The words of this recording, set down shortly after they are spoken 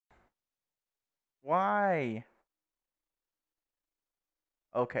Why?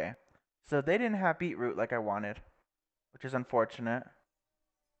 Okay. So they didn't have beetroot like I wanted, which is unfortunate.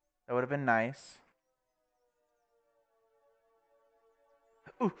 That would have been nice.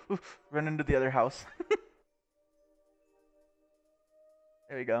 Ooh, ooh, run into the other house.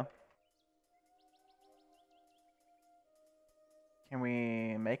 There we go. Can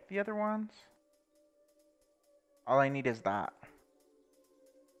we make the other ones? All I need is that.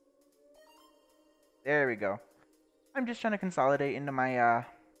 There we go. I'm just trying to consolidate into my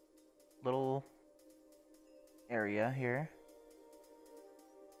little area here.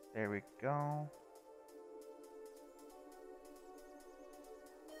 There we go.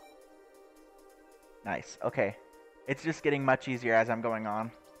 Nice. Okay. It's just getting much easier as I'm going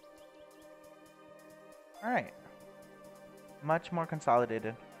on. Alright. Much more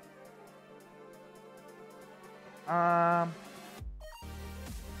consolidated. Um.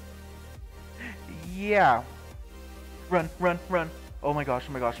 Yeah. Run, run, run. Oh my gosh,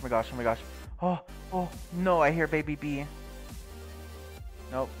 oh my gosh, oh my gosh, oh my gosh. Oh, oh, no, I hear baby bee.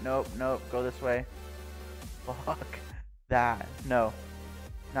 Nope, nope, nope. Go this way. Fuck that. No.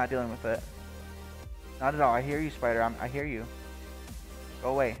 Not dealing with it. Not at all. I hear you, spider. I hear you. Go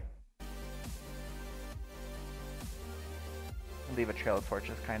away. Leave a trail of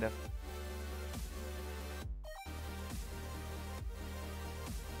torches, kind of.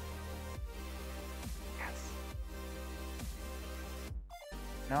 Yes.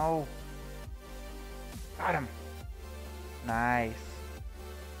 No. Got him. Nice.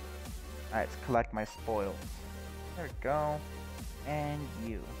 Alright, let's collect my spoils. There we go. And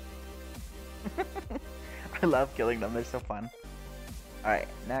you. I love killing them. They're so fun. Alright,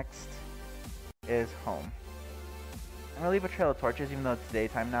 next is home. I'm gonna leave a trail of torches even though it's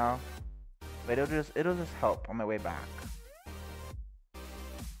daytime now. But it'll just help on my way back.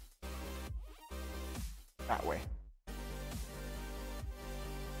 That way.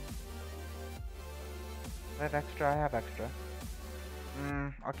 Do I have extra? I have extra.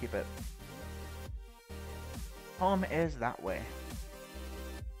 I'll keep it. Home is that way.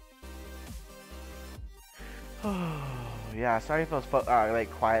 Oh, yeah, sorry if I was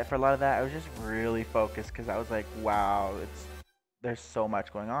like quiet for a lot of that. I was just really focused because I was like, wow, there's so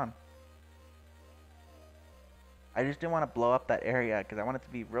much going on. I just didn't want to blow up that area because I want it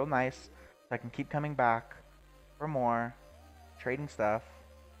to be real nice so I can keep coming back for more, trading stuff.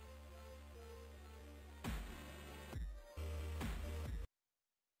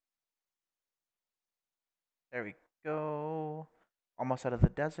 There we go. Almost out of the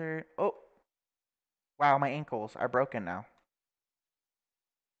desert. Oh, wow, my ankles are broken now.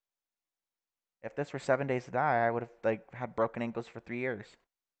 If this were 7 days to die, I would have like had broken ankles for 3 years.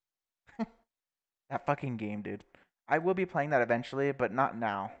 That fucking game, dude. I will be playing that eventually, but not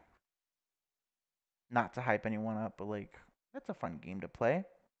now. Not to hype anyone up, but like, that's a fun game to play.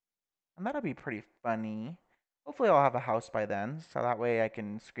 And that'll be pretty funny. Hopefully I'll have a house by then, so that way I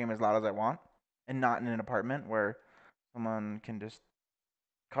can scream as loud as I want. And not in an apartment where someone can just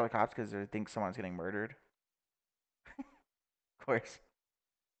call the cops because they think someone's getting murdered. Of course.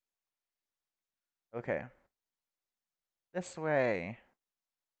 Okay. This way.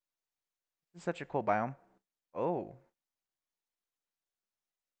 This is such a cool biome. Oh.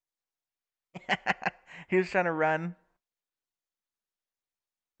 He was trying to run.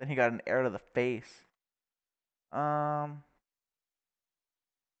 Then he got an arrow to the face. Um,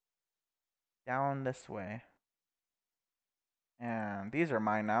 down this way. And these are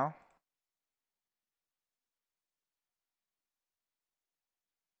mine now.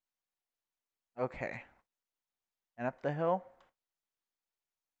 Okay. And up the hill.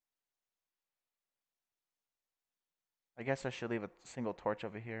 I guess I should leave a single torch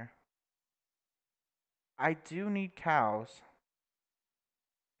over here. I do need cows.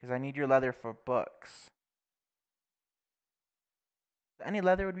 Because I need your leather for books. Any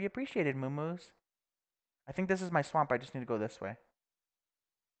leather would be appreciated, moo. I think this is my swamp. I just need to go this way.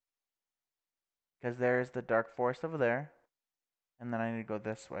 Because there's the dark forest over there. And then I need to go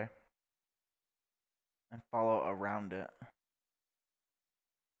this way. And follow around it.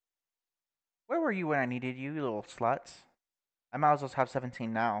 Where were you when I needed you, you little sluts? I might as well have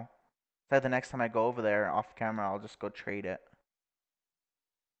 17 now. So the next time I go over there off camera, I'll just go trade it.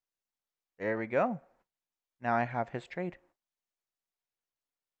 There we go. Now I have his trade.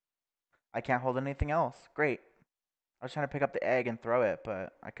 I can't hold anything else. Great. I was trying to pick up the egg and throw it,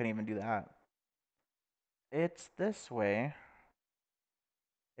 but I couldn't even do that. It's this way.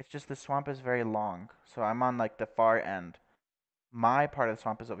 It's just the swamp is very long. So I'm on like the far end. My part of the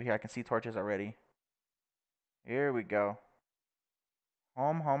swamp is over here. I can see torches already. Here we go.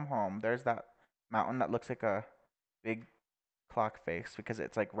 Home, home, home. There's that mountain that looks like a big clock face because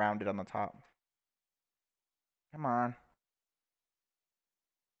it's like rounded on the top. Come on.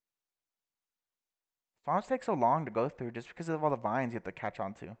 Songs take so long to go through just because of all the vines you have to catch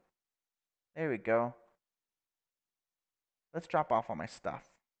onto. There we go. Let's drop off all my stuff.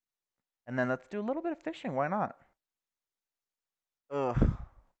 And then let's do a little bit of fishing. Why not? Ugh.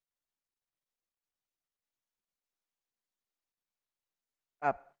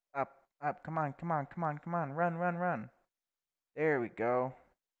 Up, up, up. Come on, come on, come on, come on. Run, run, run. There we go.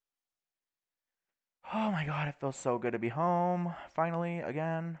 Oh my god, it feels so good to be home. Finally,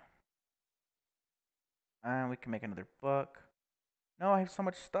 again. And we can make another book. No, I have so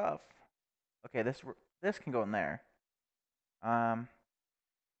much stuff. Okay, this can go in there. Um,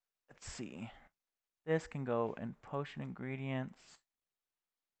 let's see. This can go in potion ingredients.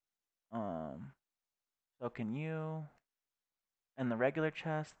 Um, so can you. In the regular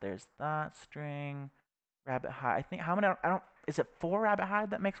chest, there's that string. Rabbit hide. I think how many? I don't. Is it 4 rabbit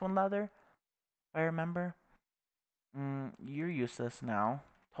hide that makes 1 leather? If I remember. You're useless now.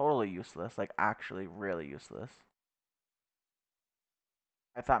 Totally useless. Like actually, really useless.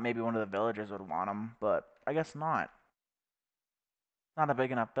 I thought maybe one of the villagers would want them, but I guess not. It's not a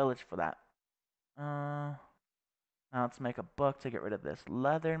big enough village for that. Now let's make a book to get rid of this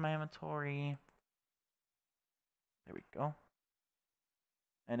leather in my inventory. There we go.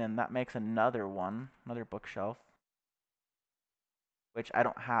 And then that makes another one, another bookshelf, which I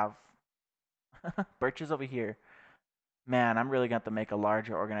don't have. Birch is over here. Man, I'm really going to have to make a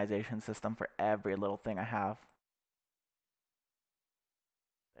larger organization system for every little thing I have.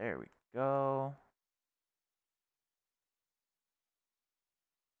 There we go.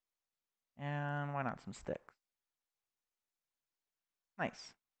 And why not some sticks?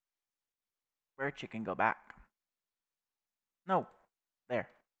 Nice. Birch, you can go back. No, there.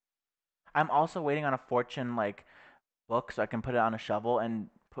 I'm also waiting on a fortune like book so I can put it on a shovel and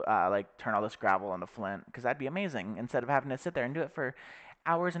put, like turn all this gravel into flint because that'd be amazing instead of having to sit there and do it for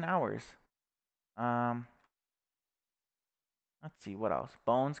hours and hours. Um, let's see what else.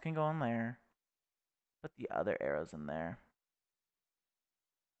 Bones can go in there. Put the other arrows in there.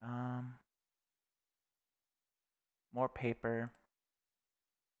 Um, more paper.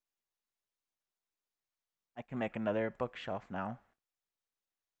 I can make another bookshelf now.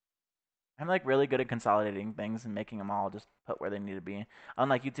 I'm like really good at consolidating things and making them all just put where they need to be.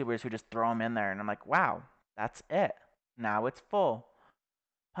 Unlike YouTubers who just throw them in there and I'm like, wow, that's it. Now it's full.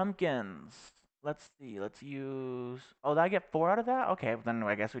 Pumpkins. Let's see. Let's use. Oh, did I get 4 out of that? Okay, then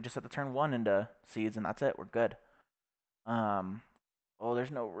I guess we just have to turn 1 into seeds and that's it. We're good. Um. Oh, there's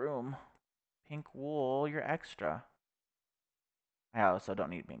no room. Pink wool. You're extra. I also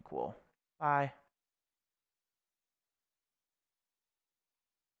don't need pink wool. Bye.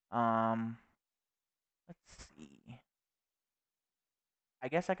 Um. Let's see. I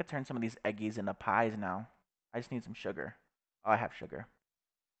guess I could turn some of these eggies into pies now. I just need some sugar. Oh, I have sugar.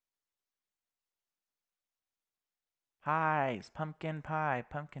 Pies. Pumpkin pie.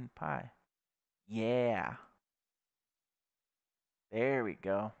 Pumpkin pie. Yeah. There we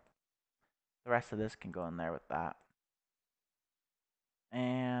go. The rest of this can go in there with that.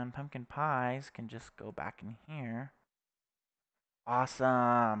 And pumpkin pies can just go back in here.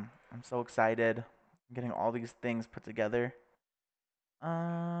 Awesome. I'm so excited. I'm getting all these things put together.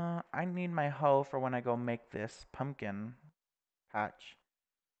 I need my hoe for when I go make this pumpkin patch.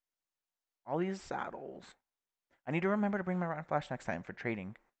 All these saddles. I need to remember to bring my rotten flash next time for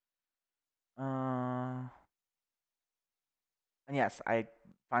trading. And yes, I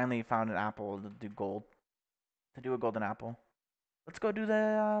finally found an apple to do gold. To do a golden apple. Let's go do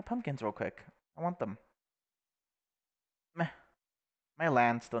the pumpkins real quick. I want them. Meh. My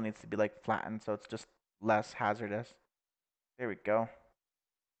land still needs to be like flattened so it's just less hazardous. There we go.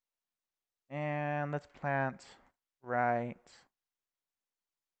 And let's plant right.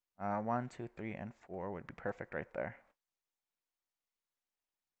 1, 2, 3, and 4 would be perfect right there.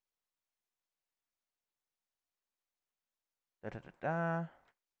 Da da da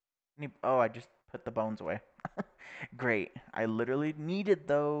da. Oh, I just put the bones away. Great. I literally needed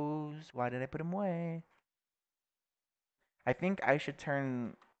those. Why did I put them away? I think I should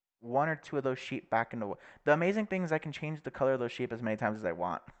turn 1 or 2 of those sheep back into. The amazing thing is I can change the color of those sheep as many times as I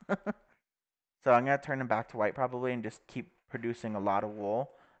want. So I'm gonna turn them back to white probably and just keep producing a lot of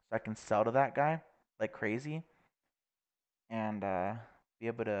wool so I can sell to that guy like crazy and be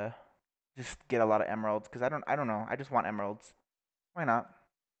able to just get a lot of emeralds because I don't know. I just want emeralds. Why not?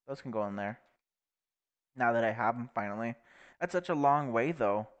 Those can go in there. Now that I have them finally. That's such a long way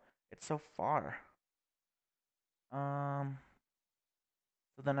though. It's so far. Um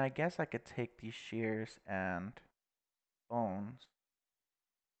So then I guess I could take these shears and bones.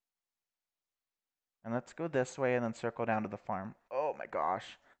 And let's go this way and then circle down to the farm. Oh my gosh.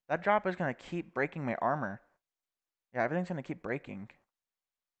 That drop is going to keep breaking my armor. Yeah, everything's going to keep breaking.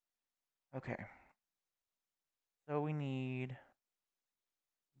 Okay. So we need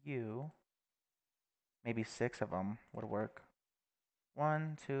you. Maybe 6 of them would work.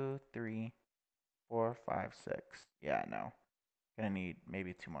 1, 2, 3, 4, 5, 6. Yeah, no. Gonna need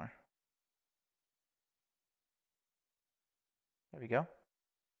maybe 2 more. There we go.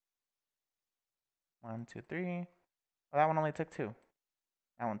 1, 2, 3. Oh, that one only took 2.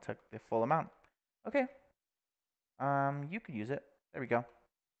 That one took the full amount. Okay. You could use it. There we go.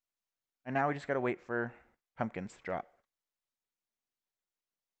 And now we just gotta wait for pumpkins to drop.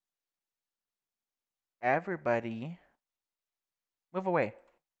 Everybody, move away.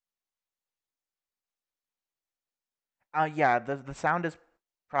 Yeah, the sound is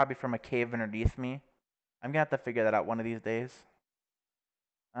probably from a cave underneath me. I'm gonna have to figure that out one of these days.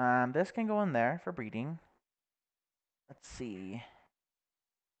 This can go in there for breeding. Let's see.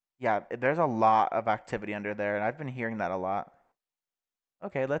 Yeah, there's a lot of activity under there, and I've been hearing that a lot.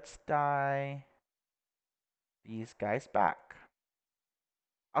 Okay, let's dye these guys back.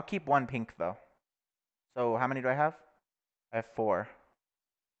 I'll keep 1 pink though. So how many do I have? I have 4.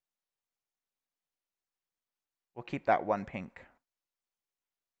 We'll keep that 1 pink.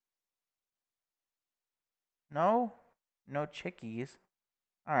 No? No chickies.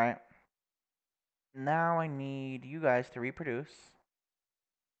 Alright. Now I need you guys to reproduce.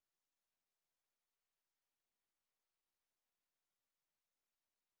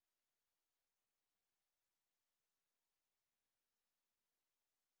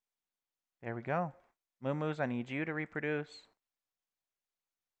 There we go. Moo-moos, I need you to reproduce.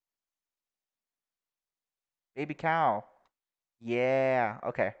 Baby cow. Yeah.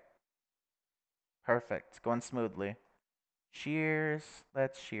 Okay. Perfect. Going smoothly. Shears.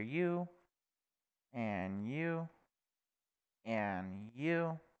 Let's shear you. And you. And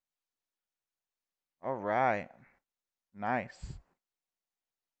you. All right. Nice.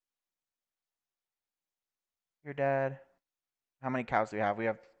 You're dead. How many cows do we have? We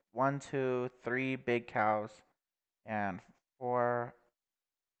have 1, 2, 3 big cows and 4,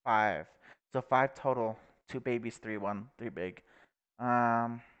 5. So 5 total. 2 babies, 3, 1, 3 big.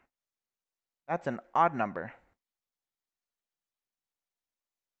 Um, that's an odd number.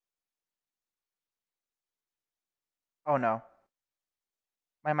 Oh no,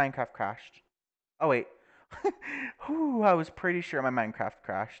 my Minecraft crashed. Oh wait. Whew, I was pretty sure my Minecraft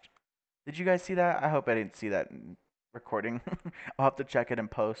crashed. Did you guys see that? I hope I didn't see that in recording. I'll have to check it in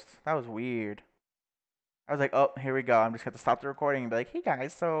post. That was weird. I was like, oh, here we go. I'm just gonna have to stop the recording and be like, hey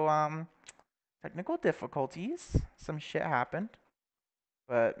guys, so technical difficulties. Some shit happened.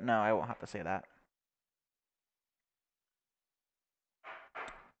 But no, I won't have to say that.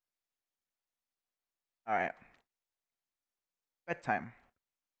 Alright. Bedtime.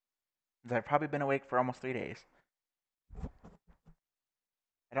 Since I've probably been awake for almost 3 days.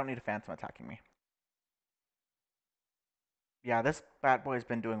 I don't need a phantom attacking me. Yeah, this bad boy's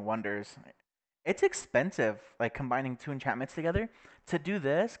been doing wonders. It's expensive, like combining 2 enchantments together. To do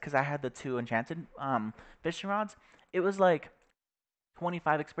this, because I had the 2 enchanted fishing rods, it was like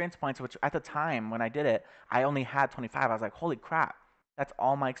 25 experience points, which at the time when I did it, I only had 25. I was like, holy crap, that's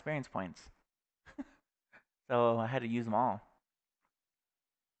all my experience points. So I had to use them all.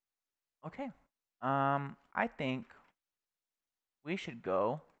 Okay. I think we should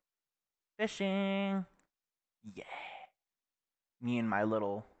go fishing. Yeah. Me and my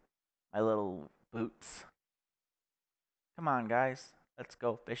little boots. Come on, guys. Let's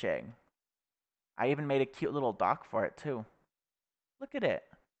go fishing. I even made a cute little dock for it too. Look at it.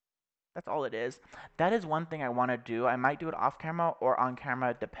 That's all it is. That is one thing I want to do. I might do it off camera or on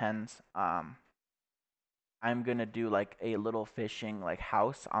camera. It depends. I'm gonna do like a little fishing like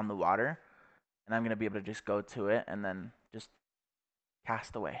house on the water, and I'm gonna be able to just go to it and then just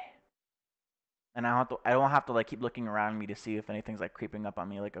cast away. And I don't have to like keep looking around me to see if anything's like creeping up on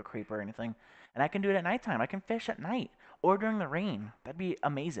me like a creeper or anything. And I can do it at nighttime. I can fish at night or during the rain. That'd be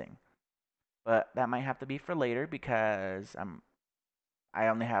amazing. But that might have to be for later because I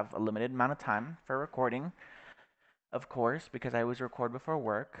only have a limited amount of time for recording, of course, because I always record before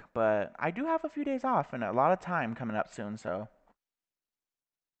work. But I do have a few days off and a lot of time coming up soon. So,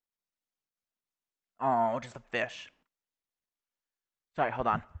 oh, just a fish. Sorry, hold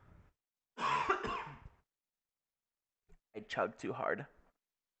on. I chugged too hard.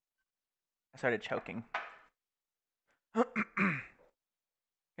 I started choking.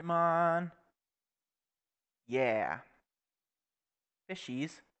 Come on. Yeah.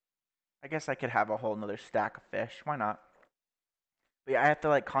 fishies. I guess I could have a whole nother stack of fish. Why not? But yeah, I have to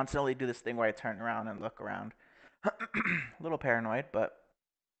like constantly do this thing where I turn around and look around. A little paranoid, but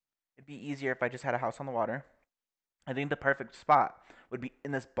it'd be easier if I just had a house on the water. I think the perfect spot would be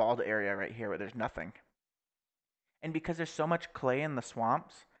in this bald area right here where there's nothing. And because there's so much clay in the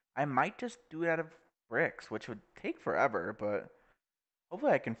swamps, I might just do it out of bricks, which would take forever, but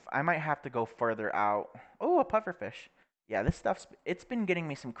hopefully I can. I might have to go further out. Oh, a pufferfish. Yeah, this stuff's. It's been getting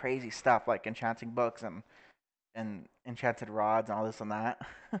me some crazy stuff like enchanting books and enchanted rods and all this and that.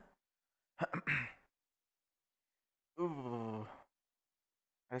 Ooh,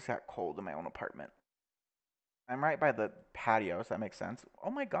 I just got cold in my own apartment. I'm right by the patio, so that makes sense.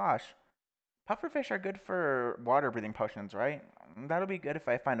 Oh my gosh, pufferfish are good for water breathing potions, right? That'll be good if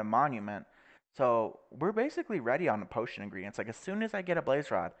I find a monument. So we're basically ready on the potion ingredients. Like as soon as I get a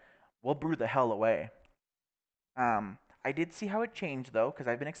blaze rod, we'll brew the hell away. I did see how it changed though, because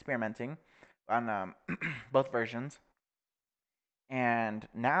I've been experimenting on both versions, and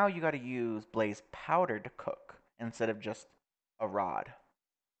now you got to use blaze powder to cook instead of just a rod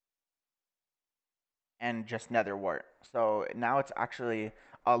and just nether wart. So now it's actually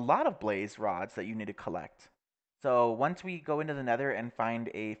a lot of blaze rods that you need to collect. So once we go into the nether and find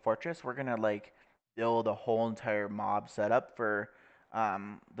a fortress, we're gonna like build a whole entire mob setup for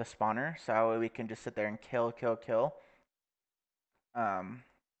the spawner, so we can just sit there and kill, kill, kill. Um,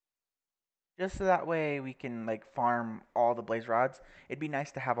 just so that way we can like farm all the blaze rods. It'd be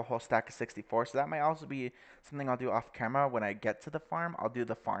nice to have a whole stack of 64. So that might also be something I'll do off camera when I get to the farm. I'll do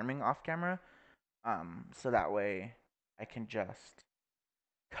the farming off camera. So that way I can just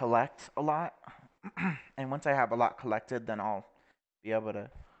collect a lot. And once I have a lot collected, then be able to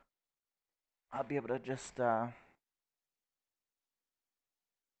I'll be able to just sorry,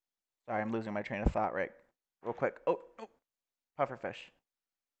 I'm losing my train of thought right real quick. Oh, oh, pufferfish.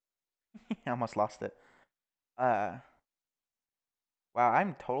 I almost lost it. Uh wow,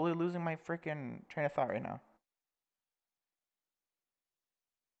 I'm totally losing my freaking train of thought right now.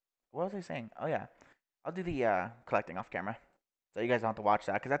 What was I saying? Oh yeah. I'll do the collecting off camera. So you guys don't have to watch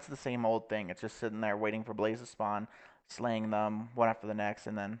that because that's the same old thing. It's just sitting there waiting for Blaze to spawn, slaying them one after the next,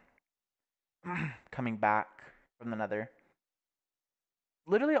 and then coming back from the nether.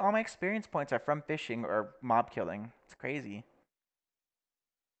 Literally all my experience points are from fishing or mob killing. It's crazy.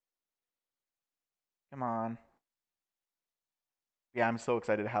 Come on. Yeah, I'm so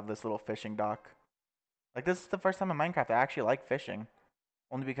excited to have this little fishing dock. Like this is the first time in Minecraft I actually like fishing.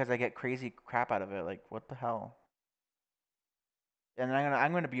 Only because I get crazy crap out of it. Like what the hell? And then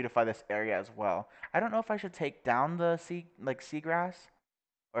I'm gonna beautify this area as well. I don't know if I should take down the seagrass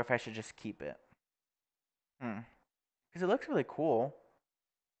or if I should just keep it. Hmm. Because it looks really cool.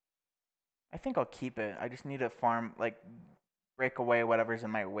 I think I'll keep it. I just need to farm like break away whatever's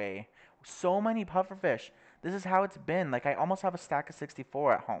in my way. So many pufferfish. This is how it's been. Like I almost have a stack of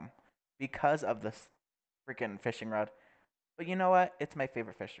 64 at home because of this freaking fishing rod. But you know what? It's my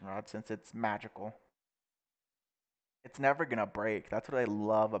favorite fishing rod since it's magical. It's never gonna break. That's what I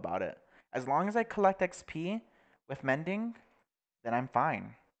love about it. As long as I collect XP with mending, then I'm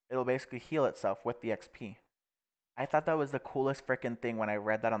fine. It'll basically heal itself with the XP. I thought that was the coolest freaking thing when I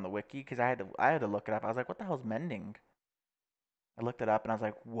read that on the wiki because I had to look it up. I was like, what the hell's mending? I looked it up and I was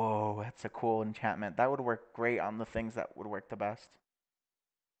like, whoa, that's a cool enchantment. That would work great on the things that would work the best.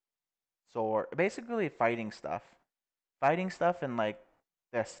 So basically fighting stuff. Fighting stuff and like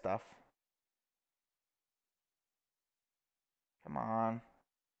this stuff. Come on.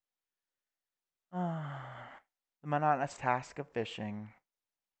 The monotonous task of fishing.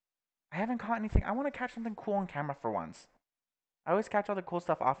 I haven't caught anything. I want to catch something cool on camera for once. I always catch all the cool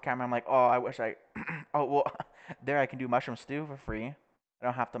stuff off camera. I'm like, oh, I wish I. Oh, well, there I can do mushroom stew for free. I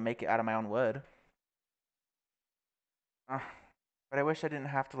don't have to make it out of my own wood. But I wish I didn't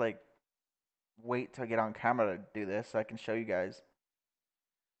have to, like, wait till I get on camera to do this so I can show you guys.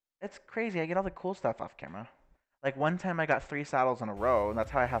 It's crazy. I get all the cool stuff off camera. Like, one time I got 3 saddles in a row, and that's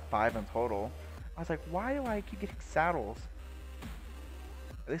how I have 5 in total. I was like, why do I keep getting saddles?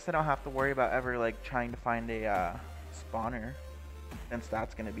 At least I don't have to worry about ever, like, trying to find a spawner. Since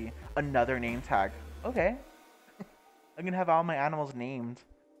that's going to be another name tag. Okay. I'm going to have all my animals named.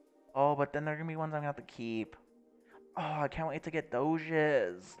 Oh, but then there are going to be ones I'm going to have to keep. Oh, I can't wait to get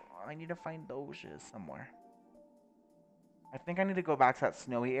Doges. I need to find Doges somewhere. I think I need to go back to that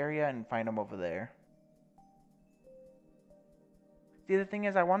snowy area and find them over there. See, the thing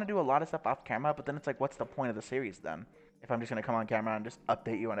is, I want to do a lot of stuff off camera, but then it's like, what's the point of the series then? If I'm just going to come on camera and just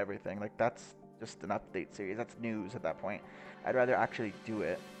update you on everything. Like, that's just an update series. That's news at that point. I'd rather actually do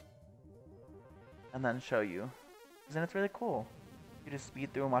it. And then show you. Because then it's really cool. You just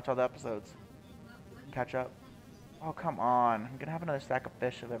speed through and watch all the episodes and catch up. Oh, come on. I'm gonna have another stack of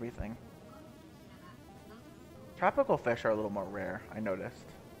fish of everything. Tropical fish are a little more rare, I noticed.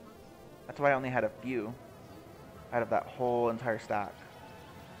 That's why I only had a few out of that whole entire stack.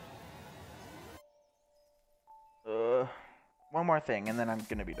 One more thing, and then I'm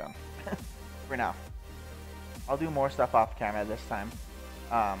gonna be done. For now. I'll do more stuff off camera this time.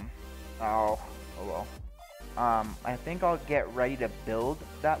 Um, oh well. I think I'll get ready to build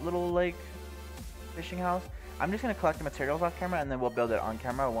that little, like, fishing house. I'm just gonna collect the materials off camera, and then we'll build it on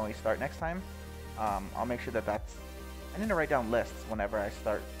camera when we start next time. I'll make sure that that's... I need to write down lists whenever I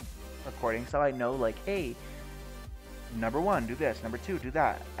start recording, so I know, like, hey, number 1, do this. Number 2, do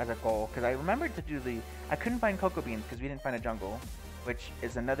that as a goal. Because I remembered to do the... I couldn't find cocoa beans because we didn't find a jungle, which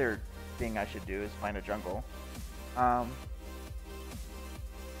is another thing I should do, is find a jungle. And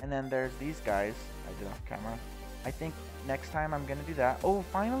then there's these guys I did off camera. I think next time I'm gonna do that. Oh,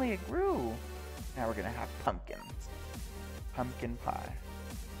 finally it grew! Now we're gonna have pumpkins. Pumpkin pie.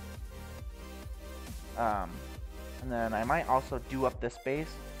 And then I might also do up this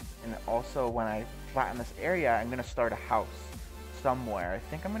base. And also when I flatten this area, I'm gonna start a house somewhere. I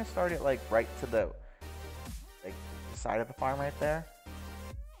think I'm gonna start it like right to the side of the farm right there.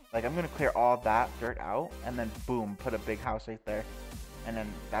 Like I'm gonna clear all that dirt out and then boom, put a big house right there. And then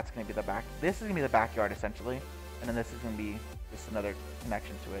that's gonna be the back. This is gonna be the backyard essentially. And then this is gonna be just another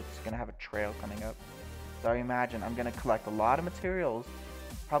connection to it. It's gonna have a trail coming up. So I imagine I'm gonna collect a lot of materials,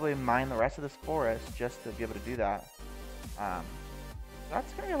 probably mine the rest of this forest just to be able to do that.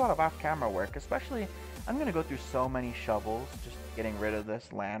 That's gonna be a lot of off-camera work, especially I'm gonna go through so many shovels just getting rid of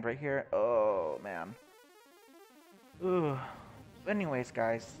this land right here. Oh man. Ugh. But anyways,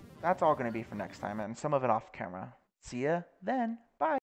 guys, that's all gonna be for next time, and some of it off camera. See ya then.